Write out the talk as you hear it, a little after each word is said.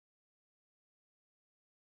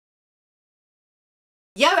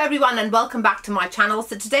Yo everyone, and welcome back to my channel.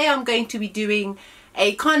 So today I'm going to be doing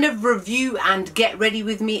a kind of review and get ready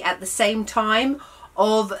with me at the same time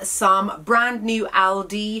of some brand new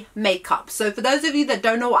Aldi makeup. So for those of you that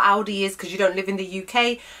don't know what Aldi is because you don't live in the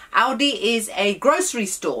UK, Aldi is a grocery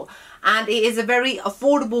store and it is a very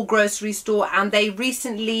affordable grocery store, and they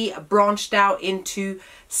recently branched out into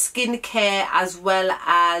skincare as well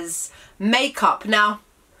as makeup. Now,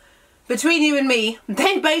 between you and me,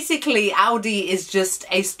 Aldi is just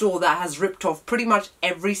a store that has ripped off pretty much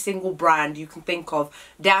every single brand you can think of,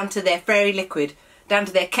 down to their fairy liquid, down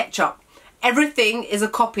to their ketchup. Everything is a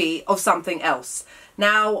copy of something else.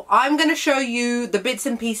 Now, I'm going to show you the bits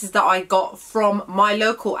and pieces that I got from my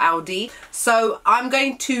local Aldi. So I'm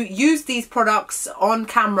going to use these products on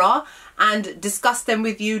camera and discuss them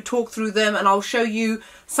with you, talk through them, and I'll show you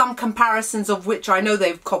some comparisons of which I know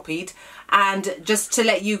they've copied, and just to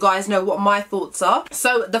let you guys know what my thoughts are.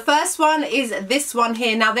 So the first one is this one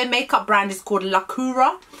here. Now, their makeup brand is called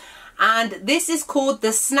Lacura, and this is called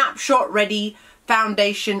the Snapshot Ready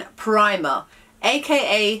Foundation Primer,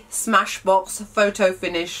 aka Smashbox Photo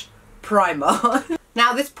Finish Primer.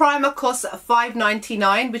 Now, this primer costs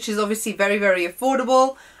 $5.99, which is obviously very, very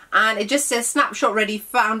affordable, and it just says Snapshot Ready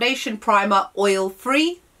Foundation Primer, oil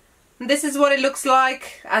free. And this is what it looks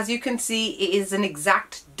like. As you can see, it is an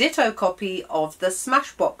exact ditto copy of the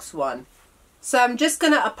Smashbox one. So I'm just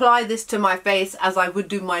going to apply this to my face as I would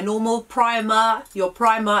do my normal primer. Your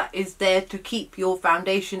primer is there to keep your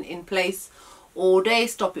foundation in place all day,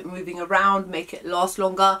 stop it moving around, make it last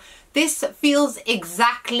longer. This feels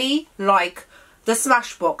exactly like the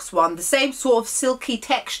Smashbox one, the same sort of silky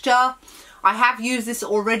texture. I have used this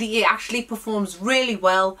already. It actually performs really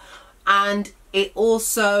well, and it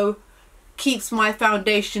also keeps my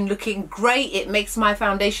foundation looking great. It makes my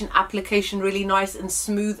foundation application really nice and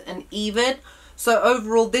smooth and even. So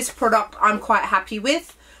overall, this product I'm quite happy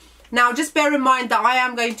with. Now, just bear in mind that I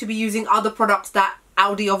am going to be using other products that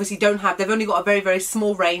Aldi obviously don't have. They've only got a very, very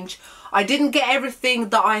small range. I didn't get everything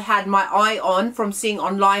that I had my eye on from seeing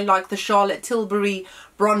online, like the Charlotte Tilbury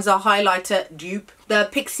bronzer highlighter dupe, the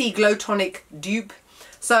Pixie Glow Tonic dupe.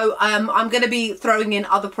 So I'm going to be throwing in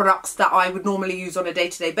other products that I would normally use on a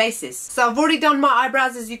day-to-day basis. So I've already done my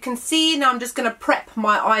eyebrows, as you can see. Now I'm just going to prep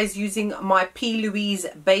my eyes using my Louise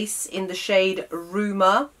base in the shade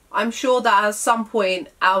Rumour. I'm sure that at some point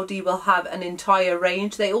Aldi will have an entire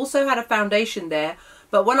range. They also had a foundation there,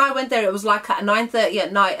 but when I went there it was like at 9:30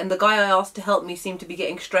 at night, and the guy I asked to help me seemed to be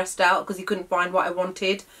getting stressed out because he couldn't find what I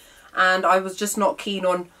wanted, and I was just not keen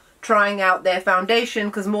on trying out their foundation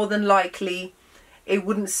because more than likely it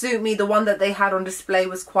wouldn't suit me. The one that they had on display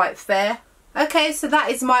was quite fair. Okay, so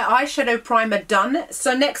that is my eyeshadow primer done.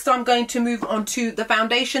 So next I'm going to move on to the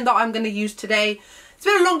foundation that I'm going to use today. It's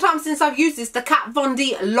been a long time since I've used this, the Kat Von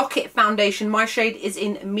D Lock-It foundation. My shade is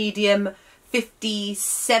in medium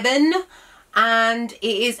 57, and it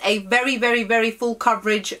is a very, very, very full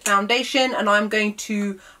coverage foundation, and I'm going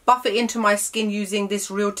to buff it into my skin using this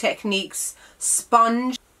Real Techniques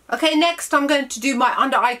sponge. Okay, next I'm going to do my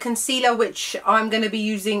under eye concealer, which I'm going to be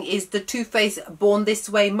using is the Too Faced Born This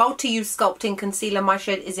Way Multi-Use Sculpting Concealer. My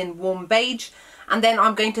shade is in warm beige, and then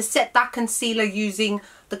I'm going to set that concealer using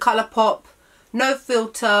the Colourpop No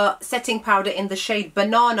Filter setting powder in the shade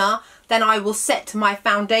Banana. Then I will set my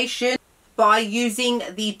foundation by using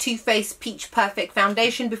the Too Faced Peach Perfect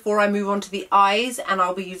foundation before I move on to the eyes, and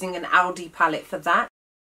I'll be using an Aldi palette for that.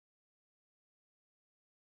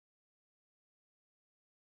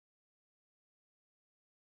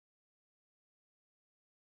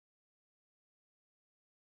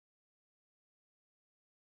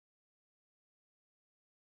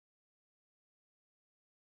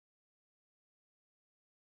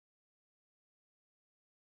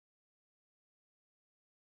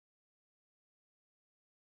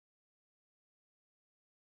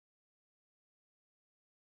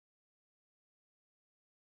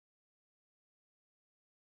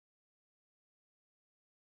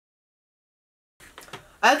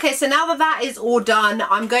 Okay, so now that that is all done,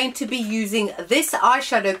 I'm going to be using this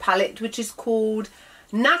eyeshadow palette, which is called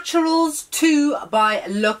Naturals 2 by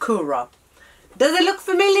Lacura. Does it look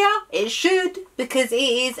familiar? It should, because it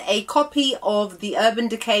is a copy of the Urban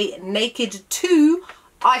Decay Naked 2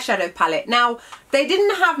 eyeshadow palette. Now, they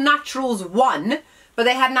didn't have Naturals 1, but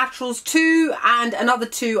they had Naturals 2 and another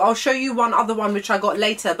 2. I'll show you one other one which I got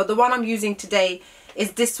later, but the one I'm using today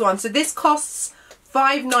is this one. So this costs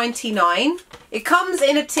 $5.99. It comes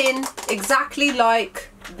in a tin exactly like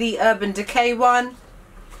the Urban Decay one,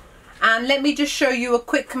 and let me just show you a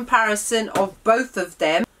quick comparison of both of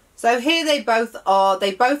them. So here they both are.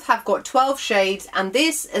 They both have got 12 shades, and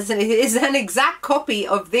this is an exact copy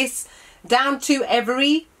of this down to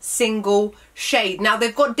every single shade. Now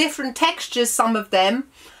they've got different textures, some of them,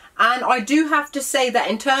 and I do have to say that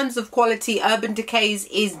in terms of quality, Urban Decay's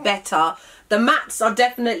is better. The mattes are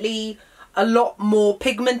definitely a lot more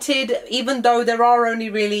pigmented, even though there are only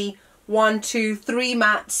really 1, 2, 3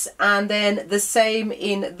 mattes, and then the same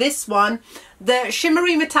in this one. The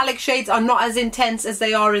shimmery metallic shades are not as intense as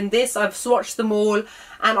they are in this. I've swatched them all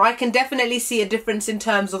and I can definitely see a difference in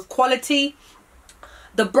terms of quality.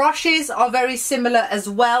 The brushes are very similar as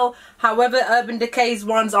well. However, Urban Decay's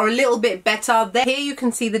ones are a little bit better. Here you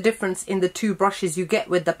can see the difference in the two brushes you get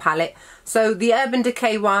with the palette. So the Urban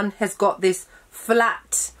Decay one has got this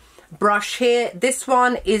flat brush here. This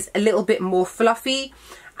one is a little bit more fluffy.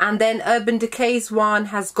 And then Urban Decay's one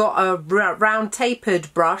has got a round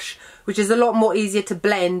tapered brush, which is a lot more easier to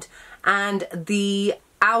blend. And the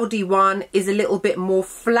Aldi one is a little bit more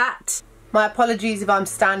flat. My apologies if I'm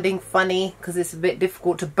standing funny, because it's a bit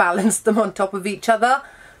difficult to balance them on top of each other.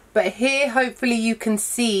 But here, hopefully you can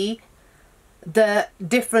see the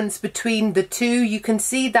difference between the two. You can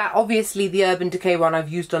see that obviously the Urban Decay one I've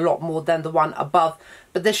used a lot more than the one above.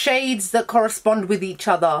 But the shades that correspond with each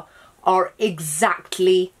other are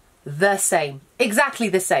exactly the same. Exactly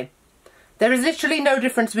the same. There is literally no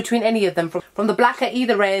difference between any of them. From the black at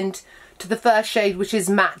either end to the first shade, which is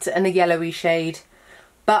matte and a yellowy shade.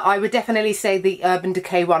 But I would definitely say the Urban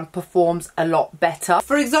Decay one performs a lot better.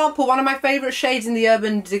 For example, one of my favourite shades in the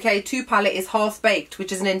Urban Decay 2 palette is Half Baked,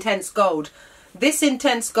 which is an intense gold. This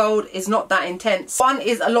intense gold is not that intense. One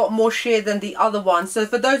is a lot more sheer than the other one. So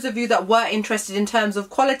for those of you that were interested in terms of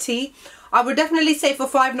quality, I would definitely say for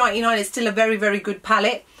 $5.99 it's still a very, very good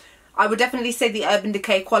palette. I would definitely say the Urban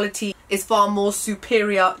Decay quality is far more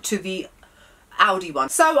superior to the Aldi one.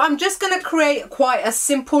 So I'm just going to create quite a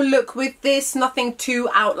simple look with this, nothing too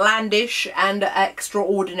outlandish and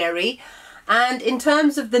extraordinary. And in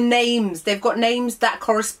terms of the names, they've got names that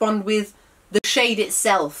correspond with the shade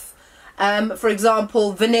itself. For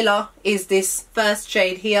example, Vanilla is this first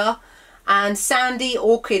shade here, and Sandy,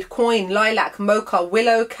 Orchid, Coin, Lilac, Mocha,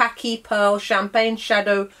 Willow, Khaki, Pearl, Champagne,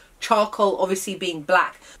 Shadow, Charcoal, obviously being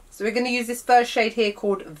black. So we're going to use this first shade here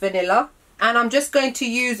called Vanilla. And I'm just going to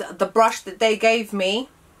use the brush that they gave me,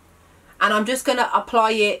 and I'm just going to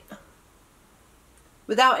apply it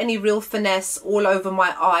without any real finesse all over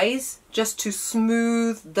my eyes, just to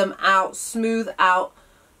smooth them out, smooth out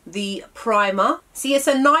the primer. See, it's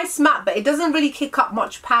a nice matte, but it doesn't really kick up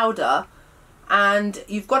much powder, and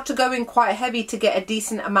you've got to go in quite heavy to get a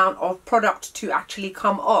decent amount of product to actually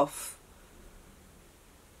come off.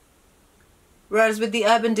 Whereas with the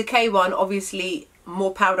Urban Decay one, obviously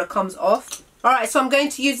more powder comes off. Alright, so I'm going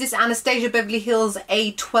to use this Anastasia Beverly Hills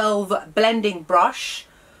A12 blending brush,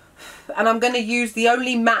 and I'm going to use the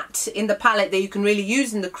only matte in the palette that you can really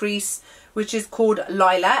use in the crease, which is called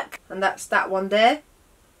Lilac, and that's that one there,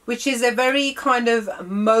 which is a very kind of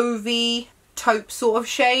mauvey taupe sort of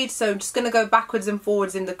shade. So I'm just going to go backwards and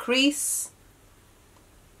forwards in the crease.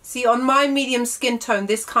 See, on my medium skin tone,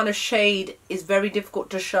 this kind of shade is very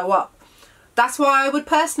difficult to show up. That's why I would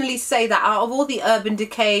personally say that out of all the Urban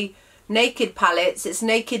Decay Naked palettes, its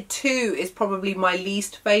Naked 2 is probably my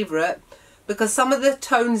least favourite, because some of the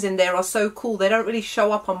tones in there are so cool, they don't really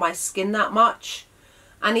show up on my skin that much.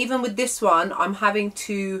 And even with this one, I'm having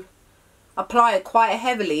to apply it quite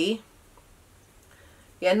heavily.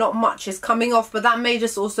 Yeah, not much is coming off, but that may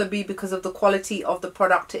just also be because of the quality of the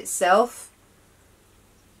product itself.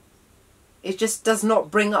 It just does not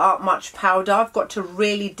bring up much powder. I've got to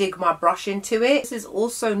really dig my brush into it. This is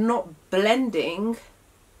also not blending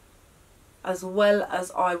as well as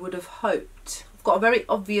I would have hoped. I've got a very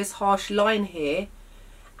obvious harsh line here,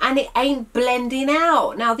 and it ain't blending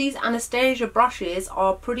out. Now these Anastasia brushes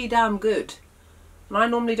are pretty damn good, and I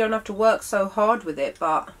normally don't have to work so hard with it,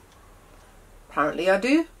 but apparently I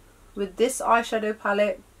do. With this eyeshadow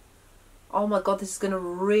palette, oh my god, this is going to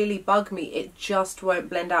really bug me. It just won't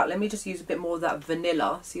blend out. Let me just use a bit more of that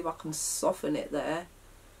vanilla, see if I can soften it there.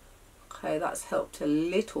 Okay, that's helped a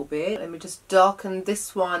little bit. Let me just darken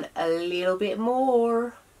this one a little bit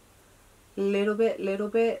more. Little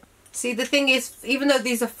bit. See, the thing is, even though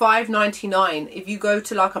these are $5.99, if you go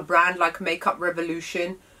to like a brand like Makeup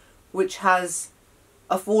Revolution, which has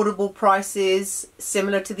affordable prices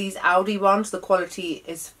similar to these Aldi ones, the quality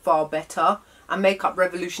is far better. And Makeup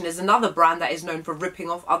Revolution is another brand that is known for ripping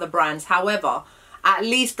off other brands. However, at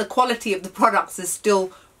least the quality of the products is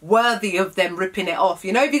still worthy of them ripping it off.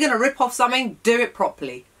 You know, if you're going to rip off something, do it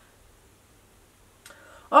properly.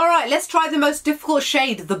 Alright, let's try the most difficult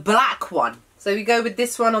shade, the black one. So we go with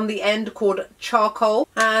this one on the end called Charcoal.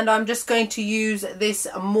 And I'm just going to use this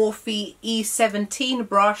Morphe E17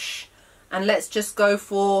 brush And let's just go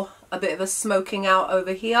for a bit of a smoking out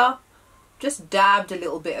over here. Just dabbed a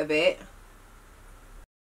little bit of it.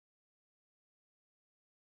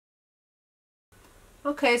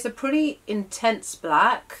 Okay, it's a pretty intense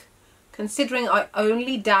black, considering I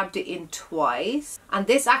only dabbed it in twice. And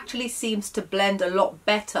this actually seems to blend a lot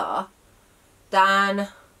better than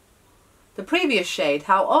the previous shade.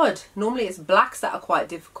 How odd. Normally it's blacks that are quite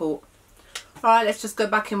difficult. Alright, let's just go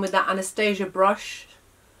back in with that Anastasia brush.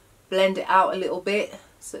 Blend it out a little bit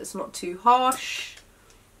so it's not too harsh.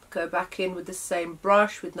 Go back in with the same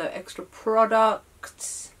brush with no extra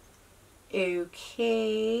product.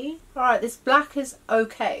 Okay. Alright, this black is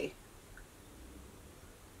okay.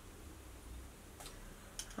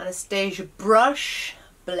 Anastasia brush.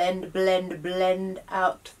 Blend, blend, blend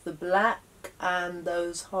out the black and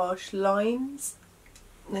those harsh lines.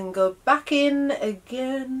 Then go back in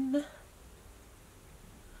again.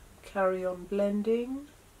 Carry on blending.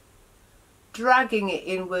 Dragging it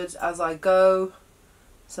inwards as I go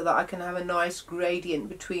so that I can have a nice gradient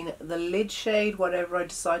between the lid shade, whatever I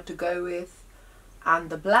decide to go with, and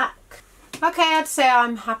the black. Okay, I'd say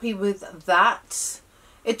I'm happy with that.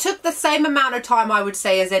 It took the same amount of time, I would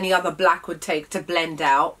say, as any other black would take to blend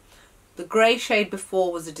out. The grey shade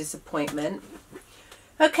before was a disappointment.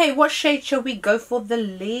 Okay, what shade shall we go for the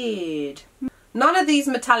lid? None of these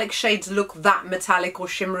metallic shades look that metallic or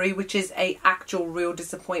shimmery, which is a actual real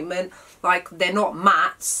disappointment. Like, they're not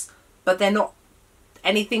mattes, but they're not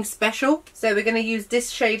anything special. So we're going to use this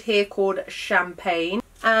shade here called Champagne.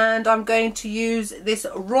 And I'm going to use this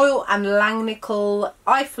Royal and Langnickel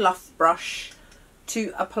eye fluff brush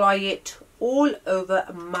to apply it all over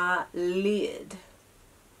my lid.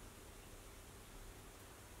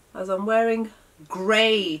 As I'm wearing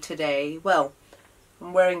grey today, well,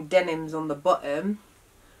 I'm wearing denims on the bottom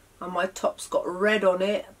and my top's got red on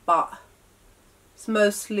it, but it's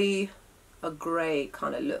mostly a grey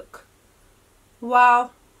kind of look. Wow,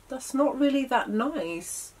 that's not really that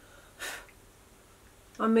nice.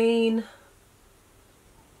 I mean,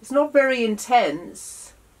 it's not very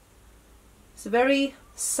intense. It's a very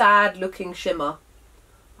sad looking shimmer,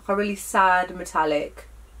 like a really sad metallic,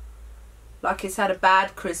 like it's had a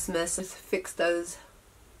bad Christmas. Let's fix those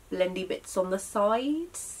blendy bits on the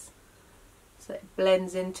sides so it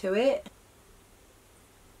blends into it.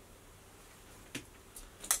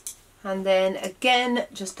 And then again,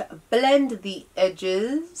 just blend the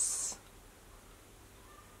edges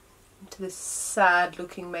into this sad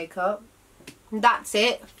looking makeup. And that's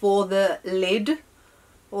it for the lid,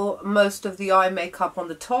 or most of the eye makeup on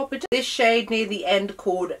the top. This shade near the end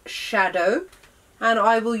called Shadow. And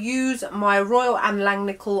I will use my Royal and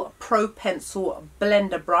Langnickel Pro Pencil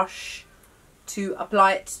blender brush to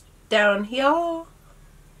apply it down here.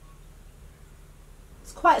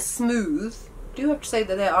 It's quite smooth. I do have to say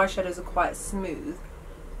that their eyeshadows are quite smooth,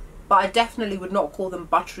 but I definitely would not call them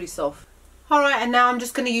buttery soft. Alright, and now I'm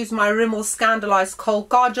just going to use my Rumour Scandalised Kohl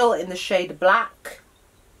Kajal in the shade Black.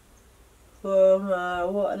 Oh my,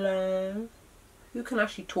 what a lamb. Who can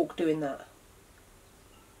actually talk doing that?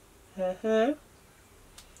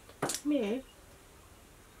 Me.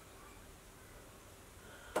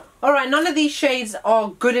 Alright, none of these shades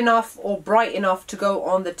are good enough or bright enough to go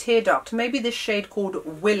on the tear duct. Maybe this shade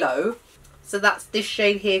called Willow. So that's this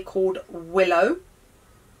shade here called Willow.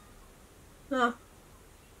 Ah,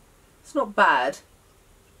 it's not bad.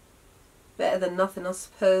 Better than nothing, I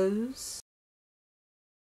suppose.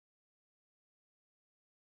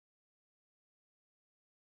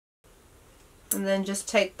 And then just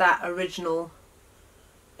take that original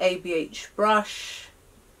ABH brush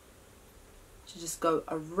to just go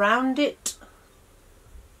around it.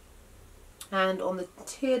 And on the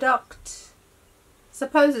tear duct,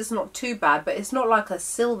 suppose it's not too bad, but it's not like a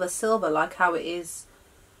silver like how it is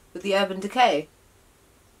with the Urban Decay.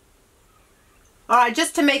 Alright,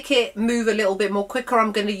 just to make it move a little bit more quicker,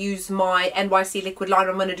 I'm going to use my NYC liquid liner.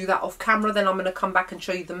 I'm going to do that off camera, then I'm going to come back and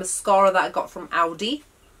show you the mascara that I got from Aldi.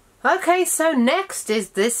 Okay, so next is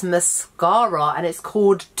this mascara, and it's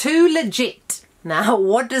called Too Legit. Now,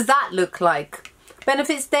 what does that look like?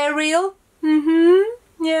 Benefits they're real?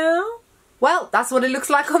 Yeah. Well, that's what it looks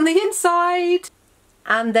like on the inside.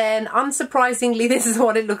 And then, unsurprisingly, this is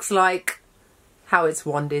what it looks like how its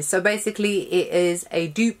wand is. So basically, it is a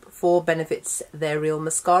dupe for Benefits They're Real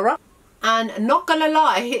mascara. And not gonna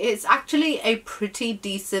lie, it's actually a pretty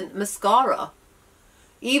decent mascara.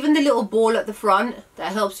 Even the little ball at the front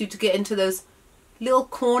that helps you to get into those little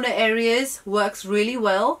corner areas works really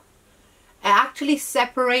well. It actually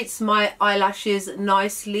separates my eyelashes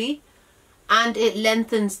nicely and it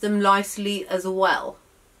lengthens them nicely as well.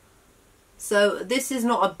 So this is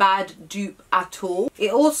not a bad dupe at all.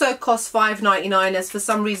 It also costs $5.99, as for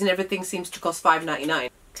some reason everything seems to cost $5.99.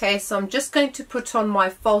 Okay, so I'm just going to put on my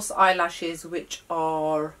false eyelashes, which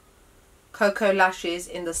are Cocoa Lashes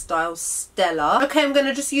in the style Stella. Okay, I'm going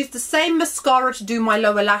to just use the same mascara to do my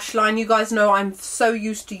lower lash line. You guys know I'm so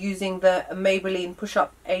used to using the Maybelline Push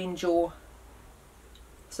Up Angel.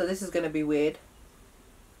 So this is going to be weird.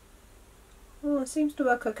 Oh, it seems to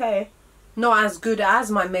work okay. Not as good as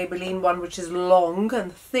my Maybelline one, which is long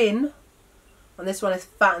and thin. And this one is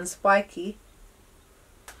fat and spiky.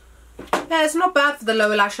 Yeah, it's not bad for the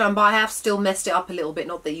lower lash line, but I have still messed it up a little bit.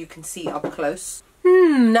 Not that you can see up close.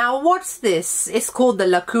 Now what's this? It's called the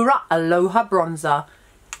Lacura Aloha Bronzer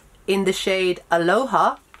in the shade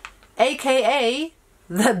Aloha, aka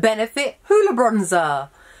the Benefit Hula Bronzer.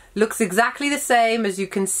 Looks exactly the same, as you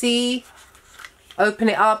can see. Open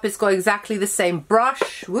it up, it's got exactly the same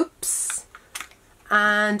brush. Whoops.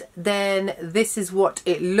 And then this is what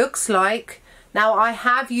it looks like. Now I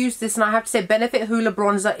have used this, and I have to say Benefit Hula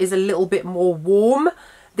Bronzer is a little bit more warm.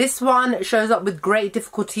 This one shows up with great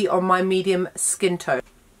difficulty on my medium skin tone.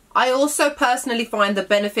 I also personally find the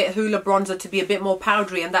Benefit Hula Bronzer to be a bit more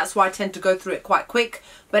powdery, and that's why I tend to go through it quite quick.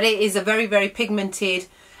 But it is a very, very pigmented,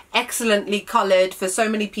 excellently coloured, for so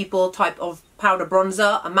many people, type of powder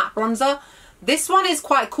bronzer, a matte bronzer. This one is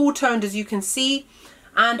quite cool toned, as you can see,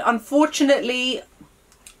 and unfortunately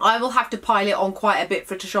I will have to pile it on quite a bit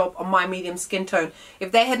for it to show up on my medium skin tone.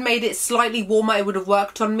 If they had made it slightly warmer, it would have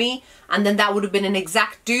worked on me, and then that would have been an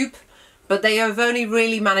exact dupe. But they have only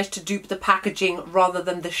really managed to dupe the packaging rather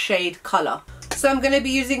than the shade colour. So I'm going to be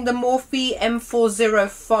using the Morphe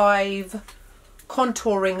M405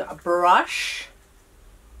 contouring brush.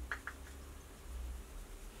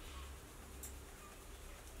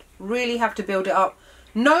 Really have to build it up.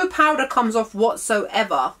 No powder comes off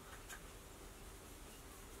whatsoever.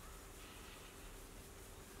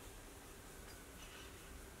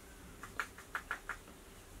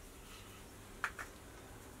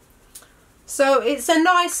 So it's a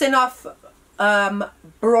nice enough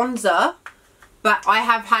bronzer, but I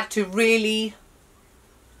have had to really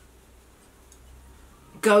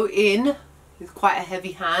go in with quite a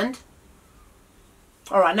heavy hand.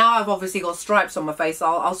 Alright, now I've obviously got stripes on my face,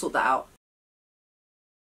 I'll sort that out.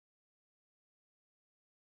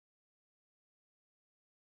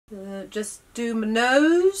 Just do my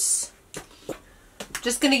nose.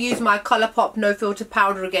 Just going to use my Colourpop No Filter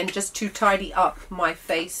powder again, just to tidy up my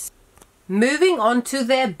face. Moving on to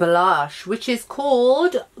their blush, which is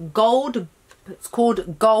called Gold. It's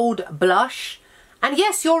called Gold Blush. And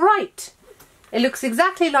yes, you're right. It looks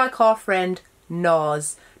exactly like our friend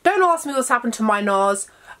NARS. Don't ask me what's happened to my NARS.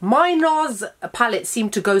 My NARS palette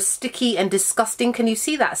seemed to go sticky and disgusting. Can you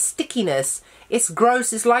see that stickiness? It's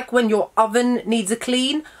gross. It's like when your oven needs a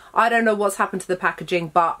clean. I don't know what's happened to the packaging,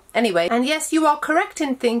 but anyway. And yes, you are correct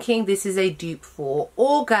in thinking this is a dupe for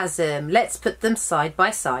Orgasm. Let's put them side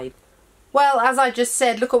by side. Well, as I just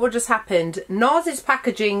said, look at what just happened. NARS's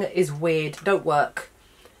packaging is weird. Don't work.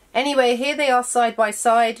 Anyway, here they are side by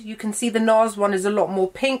side. You can see the NARS one is a lot more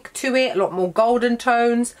pink to it, a lot more golden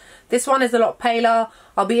tones. This one is a lot paler.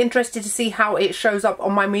 I'll be interested to see how it shows up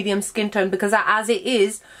on my medium skin tone, because as it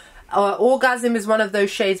is, Orgasm is one of those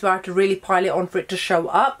shades where I have to really pile it on for it to show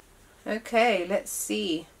up. Okay, let's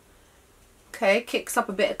see. Okay, kicks up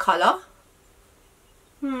a bit of colour.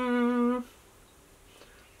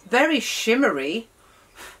 Very shimmery.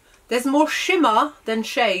 There's more shimmer than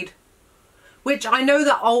shade. Which I know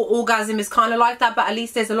that Orgasm is kind of like that, but at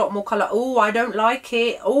least there's a lot more colour. Oh, I don't like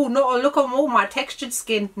it. Oh, no, look at all my textured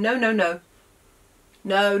skin. No, no, no.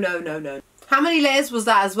 No, no, no, no. How many layers was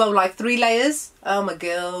that as well? Like 3 layers? Oh my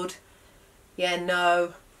god. Yeah,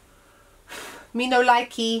 no. Me no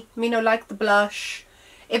likey. Me no like the blush.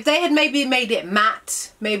 If they had maybe made it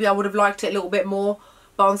matte, maybe I would have liked it a little bit more.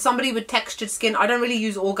 But on somebody with textured skin, I don't really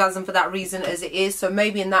use Orgasm for that reason as it is. So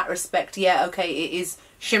maybe in that respect, yeah, okay, it is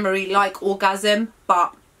shimmery like Orgasm,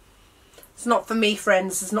 but it's not for me,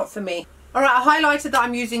 friends. It's not for me. Alright, a highlighter that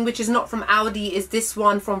I'm using, which is not from Aldi, is this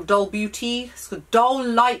one from Doll Beauty. It's called Doll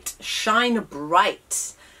Light Shine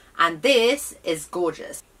Bright. And this is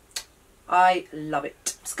gorgeous. I love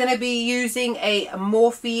it. It's going to be using a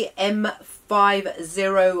Morphe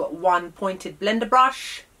M501 pointed blender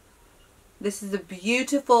brush. This is a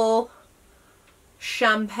beautiful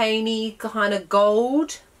champagne-y kind of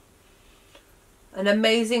gold. An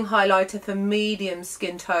amazing highlighter for medium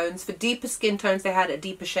skin tones. For deeper skin tones, they had a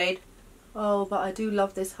deeper shade. Oh, but I do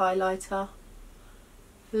love this highlighter.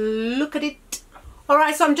 Look at it.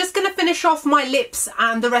 Alright, so I'm just going to finish off my lips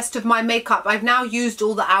and the rest of my makeup. I've now used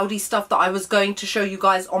all the Aldi stuff that I was going to show you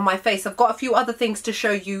guys on my face. I've got a few other things to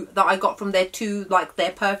show you that I got from there too, like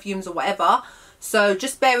their perfumes or whatever. So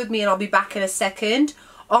just bear with me and I'll be back in a second.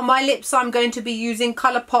 On my lips, I'm going to be using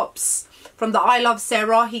Colourpop's from the I Love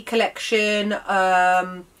Sarahi collection.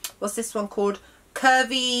 What's this one called?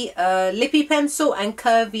 Curvy Lippy Pencil and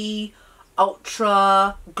Curvy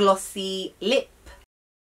Ultra Glossy Lip.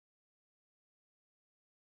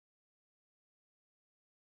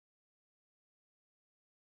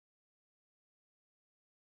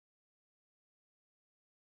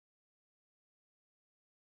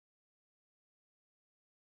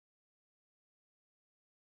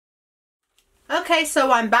 Okay,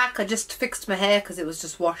 so I'm back. I just fixed my hair because it was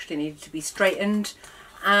just washed. It needed to be straightened.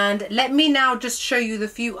 And let me now just show you the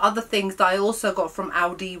few other things that I also got from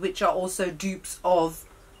Aldi, which are also dupes of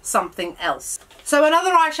something else. So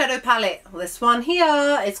another eyeshadow palette. This one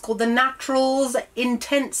here, it's called the Naturals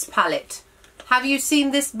Intense palette. Have you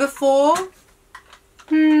seen this before?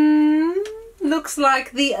 Looks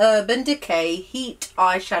like the Urban Decay Heat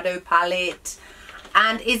eyeshadow palette.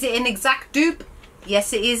 And is it an exact dupe?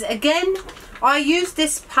 Yes, it is again. I used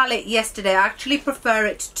this palette yesterday. I actually prefer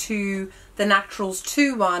it to the Naturals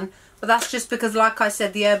 2 one, but that's just because, like I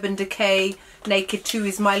said, the Urban Decay Naked 2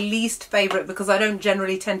 is my least favourite because I don't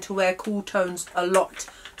generally tend to wear cool tones a lot.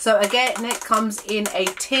 So again, it comes in a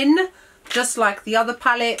tin, just like the other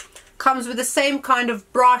palette. Comes with the same kind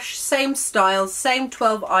of brush, same style, same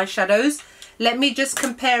 12 eyeshadows. Let me just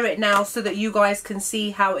compare it now so that you guys can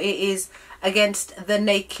see how it is against the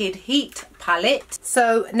Naked Heat palette.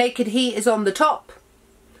 So Naked Heat is on the top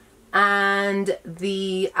and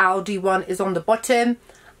the Aldi one is on the bottom.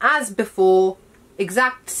 As before,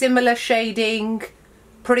 exact similar shading,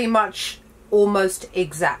 pretty much almost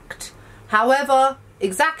exact. However,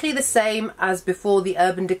 exactly the same as before, the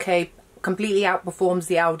Urban Decay completely outperforms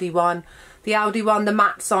the Aldi one. The Aldi one, the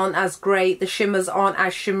mattes aren't as great, the shimmers aren't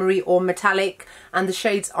as shimmery or metallic, and the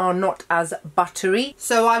shades are not as buttery.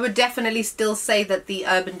 So I would definitely still say that the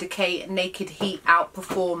Urban Decay Naked Heat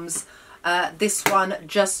outperforms this one,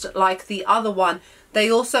 just like the other one. They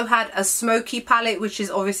also had a smoky palette, which is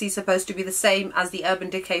obviously supposed to be the same as the Urban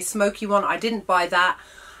Decay smoky one. I didn't buy that,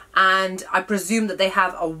 and I presume that they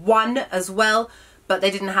have a 1 as well, but they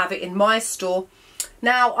didn't have it in my store.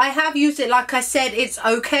 Now, I have used it, like I said, it's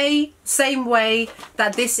okay, same way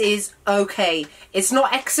that this is okay. It's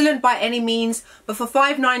not excellent by any means, but for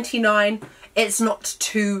 $5.99, it's not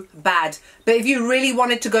too bad. But if you really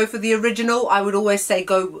wanted to go for the original, I would always say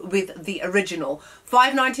go with the original.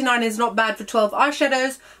 $5.99 is not bad for 12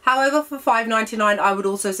 eyeshadows. However, for $5.99, I would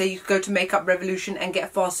also say you could go to Makeup Revolution and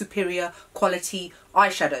get far superior quality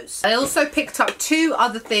eyeshadows. I also picked up 2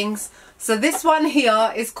 other things. So this one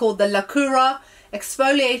here is called the Lacura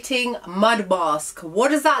Exfoliating Mud Mask. What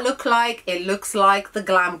does that look like? It looks like the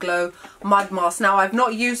Glam Glow Mud Mask. Now, I've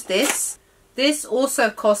not used this. This also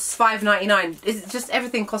costs $5.99. It's just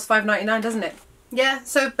everything costs $5.99, doesn't it? Yeah,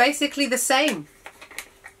 so basically the same.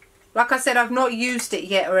 Like I said, I've not used it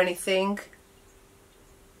yet or anything.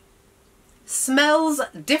 Smells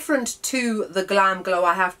different to the Glam Glow,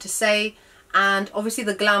 I have to say. And obviously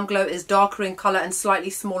the Glam Glow is darker in colour and slightly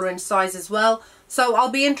smaller in size as well. So I'll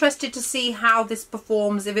be interested to see how this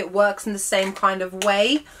performs, if it works in the same kind of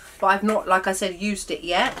way. But I've not, like I said, used it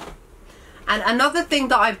yet. And another thing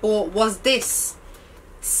that I bought was this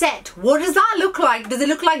set. What does that look like? Does it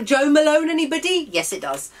look like Jo Malone, anybody? Yes, it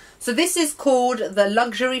does. So this is called the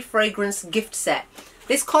Luxury Fragrance Gift Set.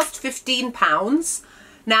 This cost £15.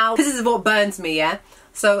 Now, this is what burns me, yeah?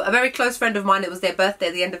 So a very close friend of mine, it was their birthday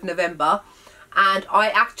at the end of November. And I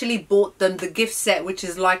actually bought them the gift set, which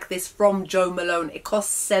is like this from Jo Malone. It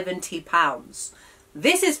costs £70.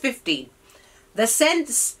 This is $15. The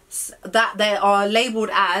scents that they are labelled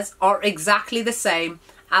as are exactly the same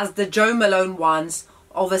as the Jo Malone ones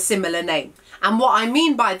of a similar name. And what I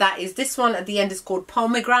mean by that is this one at the end is called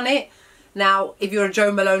Pomegranate. Now, if you're a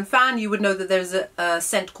Jo Malone fan, you would know that there's a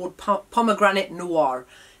scent called Pomegranate Noir.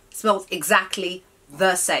 It smells exactly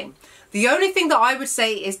the same. The only thing that I would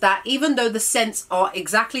say is that even though the scents are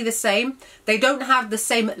exactly the same, they don't have the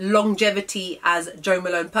same longevity as Jo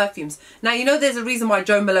Malone perfumes. Now, you know there's a reason why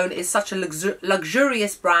Jo Malone is such a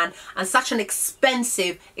luxurious brand and such an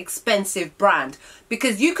expensive brand.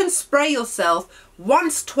 Because you can spray yourself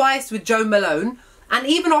once, twice with Jo Malone, and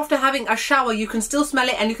even after having a shower, you can still smell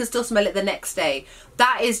it, and you can still smell it the next day.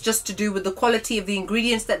 That is just to do with the quality of the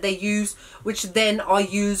ingredients that they use, which then are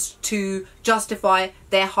used to justify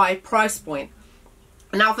their high price point.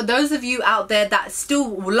 Now, for those of you out there that still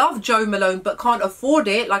love Jo Malone but can't afford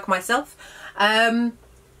it, like myself,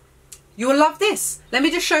 you you will love this. Let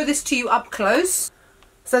me just show this to you up close.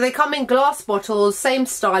 So they come in glass bottles, same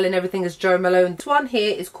style and everything as Jo Malone. This one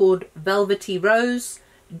here is called Velvety Rose,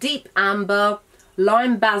 Deep Amber,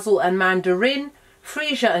 Lime Basil and Mandarin,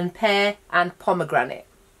 Freesia and Pear, and Pomegranate.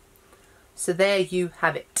 So there you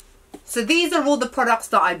have it. So these are all the products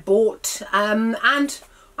that I bought, and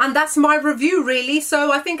that's my review really.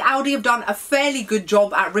 So I think Aldi have done a fairly good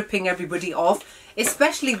job at ripping everybody off,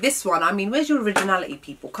 especially this one. I mean, where's your originality,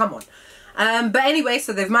 people? Come on. But anyway,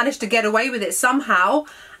 so they've managed to get away with it somehow,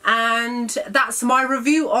 and that's my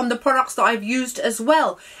review on the products that I've used as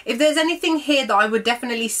well. If there's anything here that I would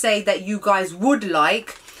definitely say that you guys would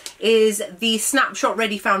like, is the Snapshot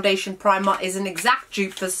Ready Foundation Primer. Is an exact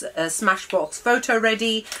dupe for Smashbox Photo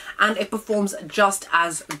Ready, and it performs just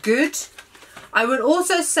as good. I would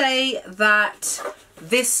also say that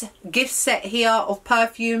this gift set here of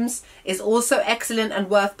perfumes is also excellent and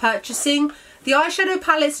worth purchasing. The eyeshadow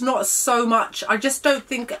palette's not so much. I just don't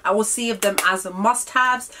think I will see of them as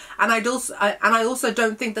must-haves, and I also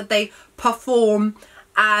don't think that they perform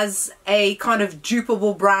as a kind of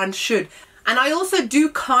dupeable brand should. And I also do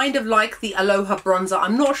kind of like the Aloha bronzer.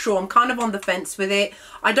 I'm not sure. I'm kind of on the fence with it.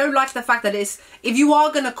 I don't like the fact that it's, if you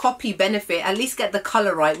are going to copy Benefit, at least get the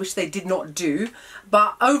colour right, which they did not do.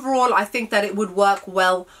 But overall, I think that it would work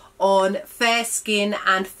well on fair skin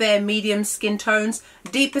and fair medium skin tones.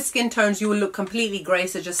 Deeper skin tones, you will look completely grey,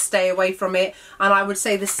 so just stay away from it. And I would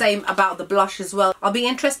say the same about the blush as well. I'll be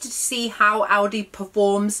interested to see how Aldi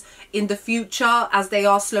performs in the future, as they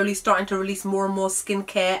are slowly starting to release more and more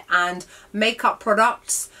skincare and makeup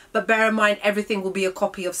products. But bear in mind, everything will be a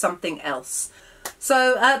copy of something else.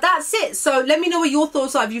 So that's it. So let me know what your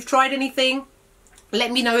thoughts are. If you've tried anything, let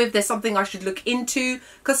me know if there's something I should look into,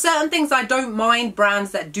 because certain things I don't mind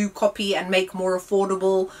brands that do copy and make more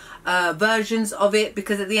affordable versions of it,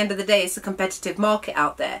 because at the end of the day it's a competitive market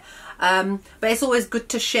out there. But it's always good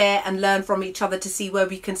to share and learn from each other to see where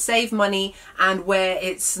we can save money and where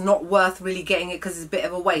it's not worth really getting it because it's a bit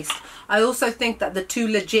of a waste. I also think that the Too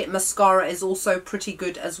Legit mascara is also pretty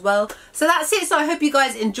good as well. So that's it. So I hope you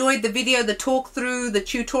guys enjoyed the video, the talk through, the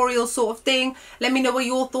tutorial sort of thing. Let me know what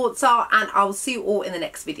your thoughts are, and I'll see you all in the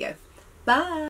next video. Bye.